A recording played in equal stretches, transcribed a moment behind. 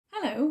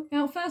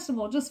first of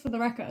all, just for the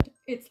record,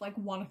 it's like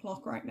 1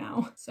 o'clock right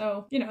now.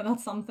 So, you know,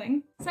 that's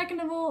something. Second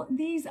of all,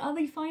 these are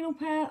the final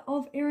pair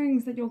of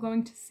earrings that you're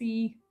going to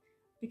see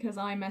because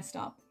I messed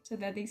up. So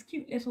they're these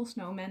cute little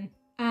snowmen.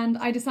 And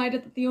I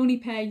decided that the only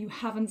pair you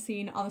haven't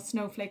seen are the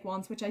snowflake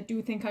ones, which I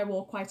do think I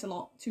wore quite a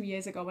lot 2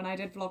 years ago when I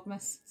did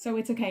Vlogmas. So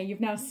it's okay, you've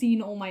now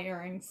seen all my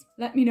earrings.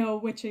 Let me know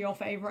which are your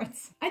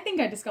favourites. I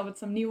think I discovered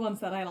some new ones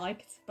that I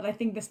liked, but I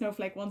think the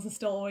snowflake ones are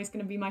still always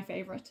going to be my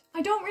favourite.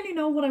 I don't really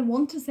know what I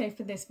want to say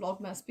for this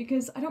Vlogmas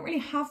because I don't really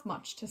have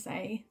much to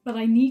say, but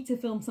I need to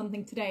film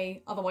something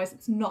today, otherwise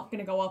it's not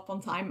going to go up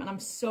on time, and I'm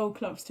so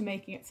close to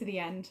making it to the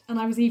end. And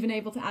I was even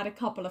able to add a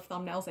couple of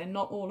thumbnails in,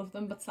 not all of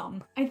them, but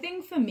some. I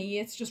think for me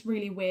it's just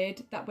really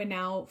weird that we're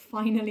now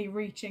finally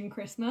reaching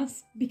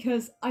Christmas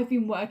because I've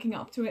been working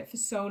up to it for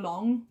so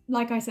long.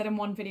 Like I said in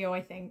one video,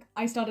 I think,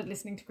 I started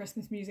listening to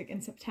Christmas music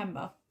in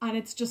September, and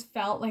it's just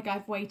felt like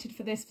I've waited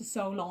for this for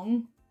so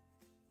long,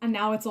 and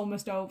now it's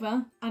almost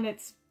over, and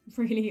it's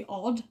really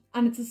odd.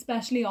 And it's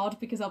especially odd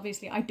because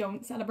obviously I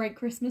don't celebrate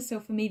Christmas, so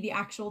for me the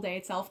actual day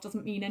itself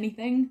doesn't mean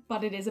anything,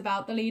 but it is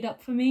about the lead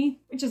up for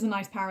me, which is a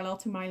nice parallel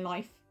to my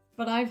life.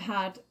 But I've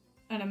had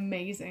an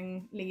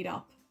amazing lead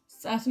up.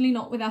 Certainly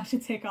not without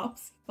its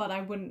hiccups, but I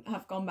wouldn't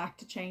have gone back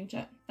to change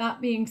it. That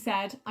being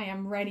said, I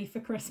am ready for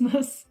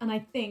Christmas, and I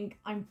think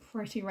I'm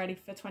pretty ready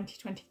for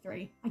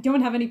 2023. I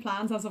don't have any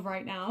plans as of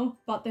right now,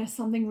 but there's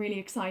something really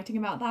exciting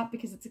about that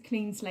because it's a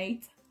clean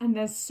slate and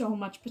there's so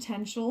much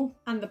potential,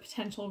 and the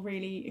potential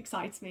really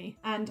excites me.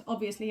 And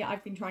obviously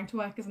I've been trying to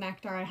work as an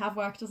actor. I have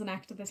worked as an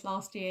actor this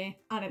last year,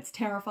 and it's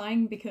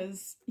terrifying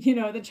because, you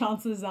know, the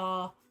chances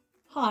are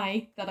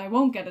high that I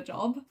won't get a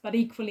job, but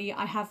equally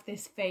I have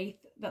this faith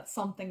that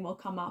something will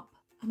come up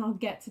and I'll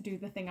get to do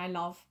the thing I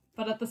love.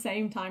 But at the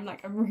same time,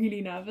 like, I'm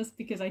really nervous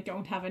because I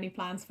don't have any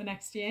plans for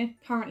next year.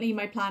 Currently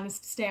my plan is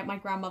to stay at my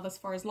grandmother's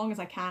for as long as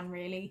I can,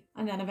 really,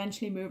 and then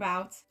eventually move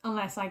out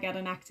unless I get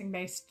an acting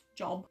based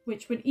job,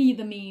 which would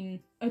either mean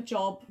a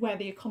job where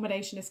the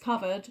accommodation is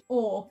covered,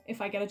 or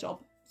if I get a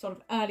job sort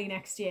of early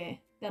next year,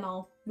 then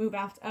I'll move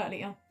out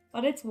earlier.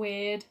 But it's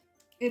weird.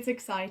 It's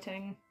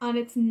exciting, and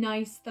it's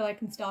nice that I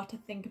can start to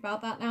think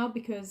about that now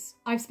because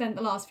I've spent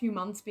the last few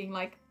months being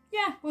like,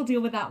 yeah, we'll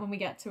deal with that when we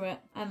get to it.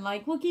 And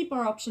like, we'll keep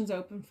our options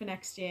open for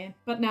next year.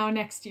 But now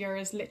next year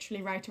is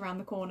literally right around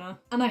the corner.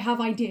 And I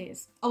have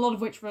ideas, a lot of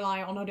which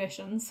rely on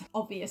auditions,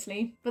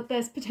 obviously. But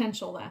there's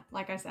potential there,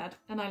 like I said,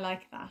 and I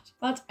like that.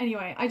 But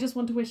anyway, I just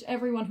want to wish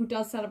everyone who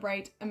does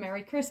celebrate a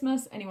Merry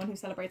Christmas, anyone who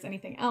celebrates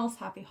anything else,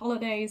 happy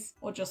holidays,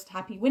 or just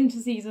happy winter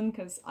season,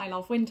 because I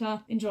love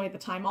winter. Enjoy the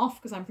time off,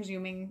 because I'm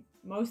presuming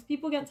most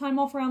people get time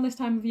off around this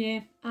time of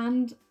year.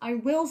 And I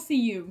will see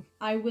you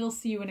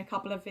in a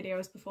couple of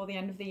videos before the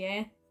end of the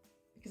year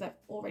because I've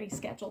already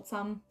scheduled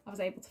some. I was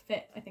able to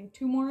fit, I think,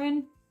 2 more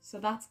in, so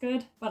that's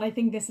good. But I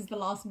think this is the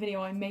last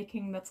video I'm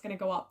making that's going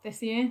to go up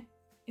this year,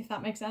 if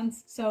that makes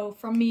sense. So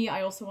from me,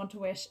 I also want to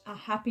wish a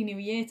happy new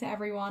year to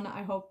everyone.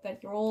 I hope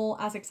that you're all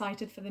as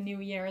excited for the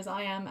new year as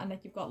I am, and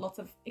that you've got lots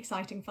of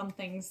exciting fun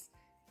things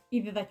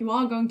either that you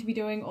are going to be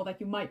doing or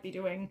that you might be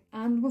doing.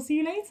 And we'll see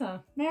you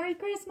later. Merry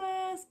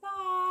Christmas!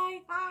 Bye!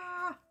 Bye!